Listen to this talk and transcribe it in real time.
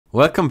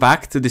Welcome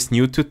back to this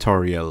new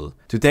tutorial.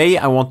 Today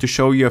I want to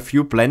show you a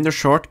few Blender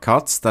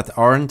shortcuts that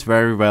aren't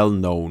very well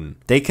known.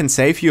 They can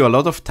save you a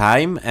lot of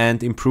time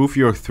and improve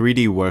your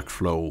 3D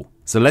workflow.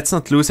 So let's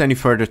not lose any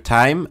further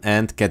time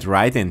and get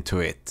right into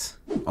it.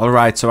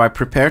 Alright, so I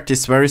prepared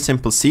this very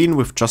simple scene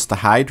with just a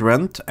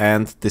hydrant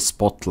and the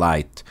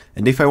spotlight.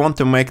 And if I want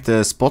to make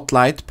the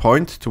spotlight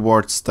point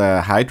towards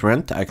the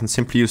hydrant, I can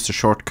simply use the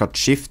shortcut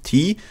Shift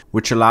T,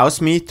 which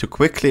allows me to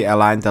quickly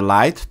align the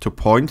light to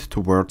point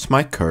towards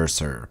my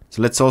cursor.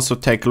 So let's also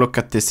take a look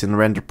at this in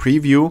render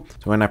preview.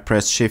 So when I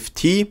press Shift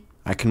T,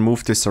 I can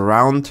move this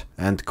around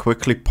and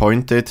quickly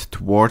point it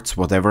towards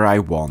whatever I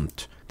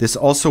want. This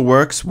also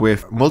works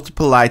with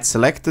multiple lights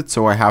selected,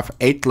 so I have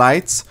 8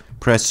 lights,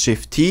 press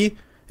Shift T,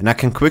 and I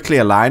can quickly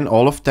align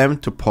all of them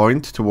to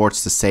point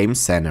towards the same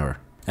center.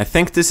 I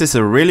think this is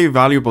a really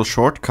valuable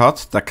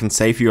shortcut that can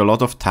save you a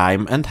lot of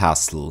time and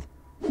hassle.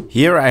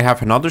 Here I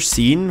have another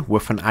scene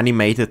with an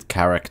animated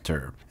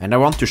character, and I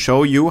want to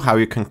show you how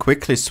you can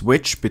quickly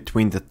switch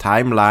between the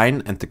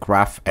timeline and the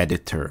graph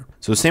editor.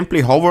 So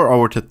simply hover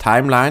over the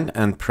timeline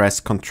and press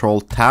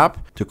Ctrl Tab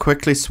to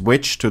quickly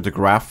switch to the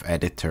graph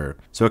editor.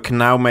 So I can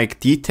now make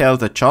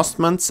detailed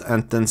adjustments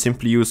and then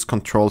simply use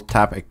Ctrl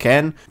Tab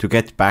again to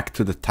get back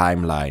to the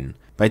timeline.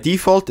 By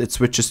default it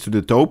switches to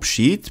the dope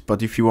sheet,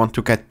 but if you want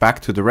to get back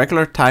to the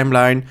regular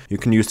timeline, you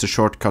can use the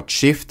shortcut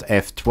Shift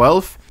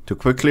F12 to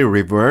quickly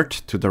revert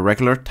to the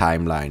regular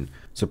timeline.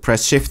 So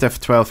press Shift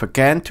F12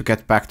 again to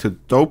get back to the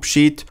dope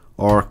sheet,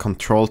 or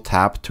Ctrl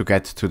Tab to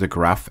get to the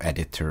graph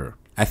editor.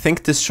 I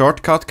think this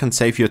shortcut can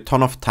save you a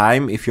ton of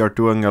time if you're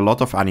doing a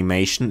lot of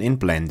animation in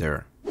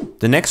Blender.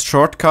 The next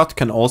shortcut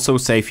can also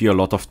save you a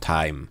lot of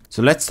time.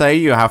 So let's say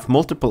you have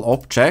multiple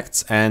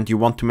objects and you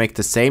want to make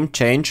the same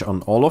change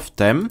on all of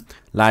them,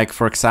 like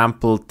for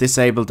example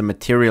disable the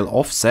material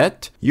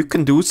offset. You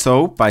can do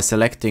so by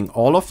selecting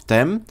all of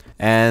them,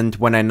 and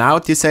when I now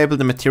disable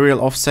the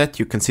material offset,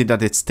 you can see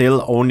that it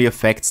still only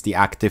affects the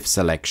active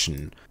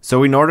selection.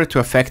 So in order to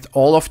affect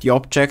all of the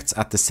objects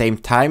at the same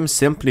time,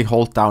 simply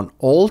hold down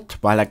Alt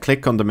while I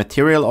click on the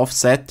material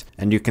offset,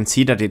 and you can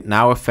see that it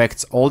now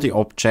affects all the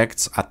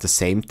objects at the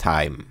same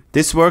time.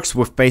 This works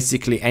with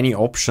basically any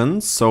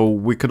options, so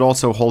we could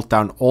also hold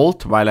down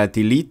Alt while I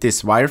delete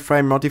this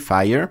wireframe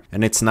modifier,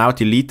 and it's now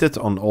deleted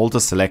on all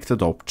the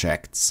selected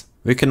objects.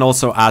 We can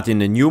also add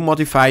in a new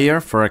modifier,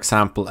 for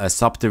example a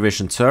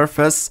subdivision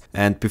surface,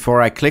 and before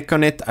I click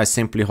on it I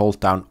simply hold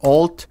down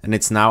Alt and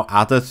it's now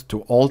added to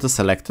all the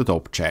selected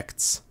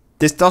objects.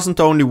 This doesn't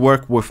only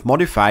work with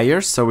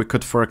modifiers, so we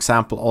could for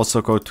example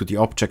also go to the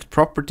object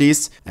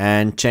properties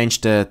and change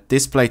the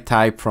display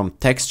type from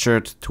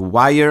textured to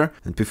wire,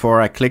 and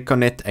before I click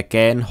on it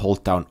again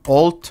hold down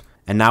Alt,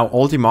 and now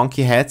all the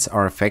monkey heads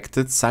are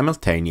affected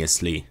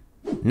simultaneously.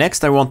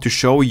 Next I want to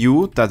show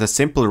you that a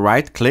simple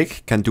right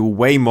click can do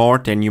way more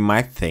than you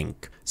might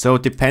think. So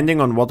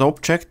depending on what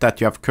object that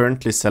you have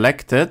currently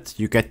selected,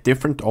 you get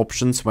different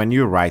options when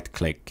you right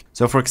click.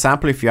 So for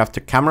example, if you have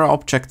the camera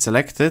object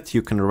selected,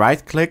 you can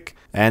right click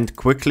and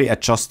quickly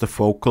adjust the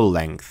focal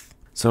length.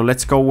 So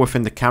let's go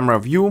within the camera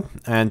view,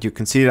 and you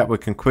can see that we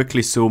can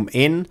quickly zoom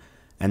in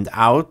and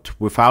out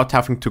without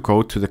having to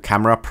go to the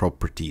camera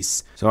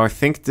properties. So I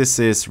think this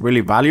is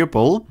really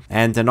valuable.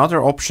 And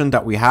another option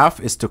that we have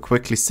is to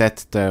quickly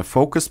set the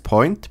focus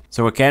point.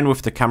 So again,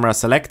 with the camera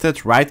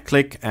selected, right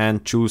click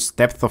and choose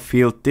depth of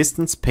field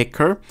distance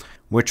picker,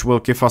 which will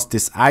give us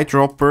this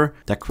eyedropper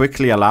that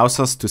quickly allows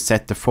us to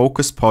set the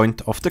focus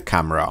point of the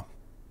camera.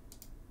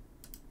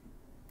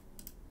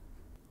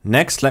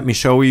 Next, let me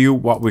show you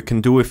what we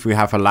can do if we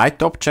have a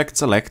light object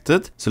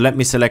selected. So let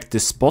me select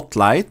this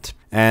spotlight,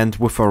 and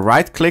with a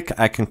right click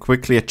I can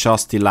quickly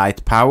adjust the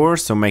light power,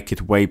 so make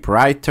it way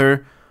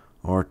brighter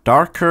or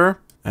darker.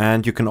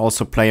 And you can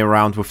also play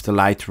around with the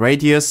light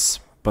radius,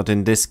 but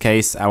in this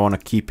case I want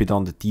to keep it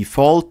on the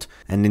default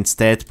and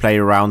instead play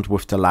around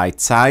with the light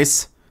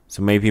size.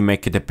 So maybe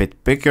make it a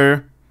bit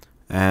bigger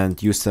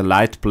and use the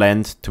light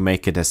blend to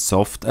make it as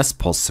soft as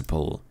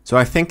possible. So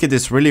I think it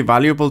is really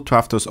valuable to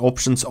have those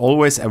options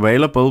always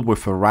available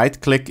with a right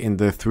click in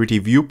the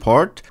 3D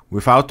viewport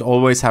without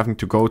always having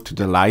to go to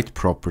the light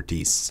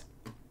properties.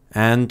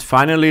 And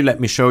finally,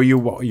 let me show you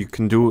what you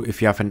can do if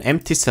you have an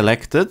empty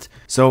selected.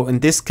 So in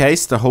this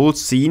case, the whole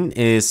scene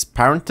is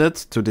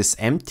parented to this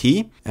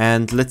empty.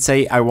 And let's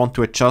say I want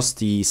to adjust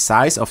the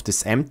size of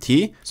this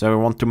empty. So I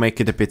want to make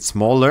it a bit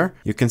smaller.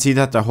 You can see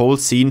that the whole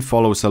scene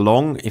follows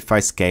along if I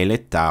scale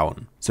it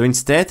down. So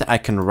instead, I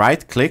can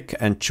right click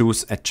and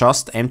choose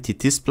Adjust Empty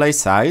Display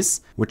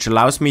Size, which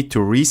allows me to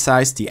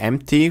resize the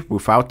empty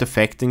without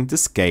affecting the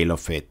scale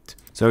of it.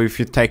 So if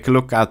you take a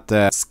look at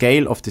the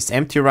scale of this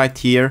empty right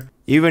here,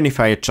 even if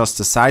I adjust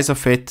the size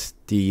of it,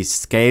 the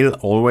scale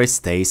always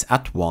stays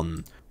at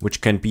 1, which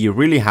can be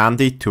really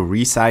handy to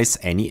resize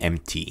any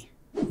empty.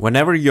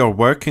 Whenever you're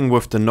working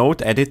with the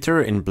node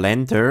editor in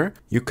Blender,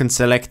 you can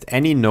select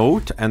any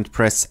node and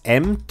press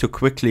M to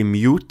quickly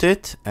mute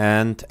it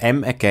and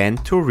M again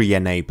to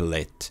re-enable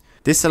it.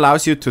 This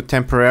allows you to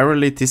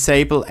temporarily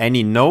disable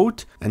any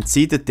node and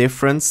see the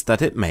difference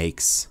that it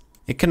makes.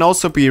 It can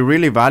also be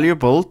really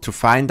valuable to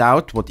find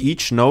out what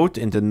each node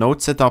in the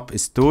node setup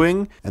is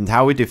doing and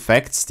how it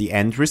affects the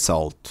end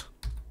result.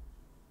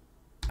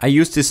 I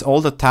use this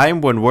all the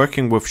time when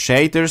working with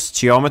shaders,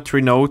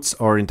 geometry nodes,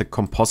 or in the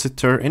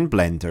compositor in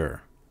Blender.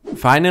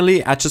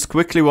 Finally, I just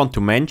quickly want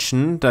to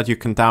mention that you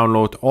can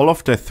download all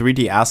of the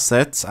 3D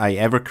assets I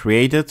ever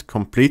created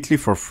completely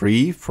for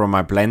free from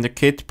my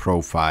BlenderKit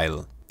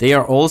profile. They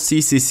are all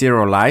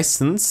CC0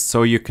 licensed,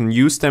 so you can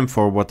use them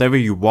for whatever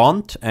you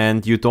want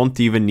and you don't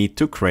even need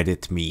to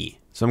credit me.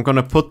 So I'm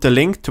gonna put the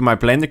link to my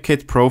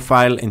BlenderKit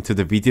profile into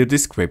the video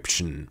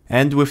description.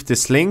 And with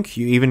this link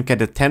you even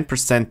get a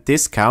 10%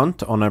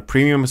 discount on a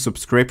premium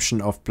subscription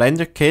of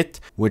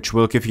BlenderKit, which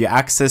will give you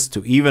access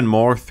to even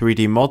more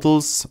 3D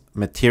models,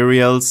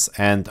 materials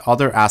and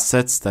other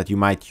assets that you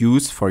might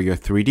use for your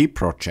 3D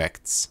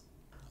projects.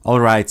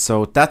 Alright,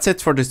 so that's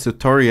it for this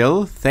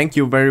tutorial. Thank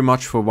you very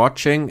much for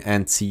watching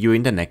and see you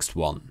in the next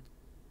one.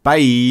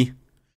 Bye!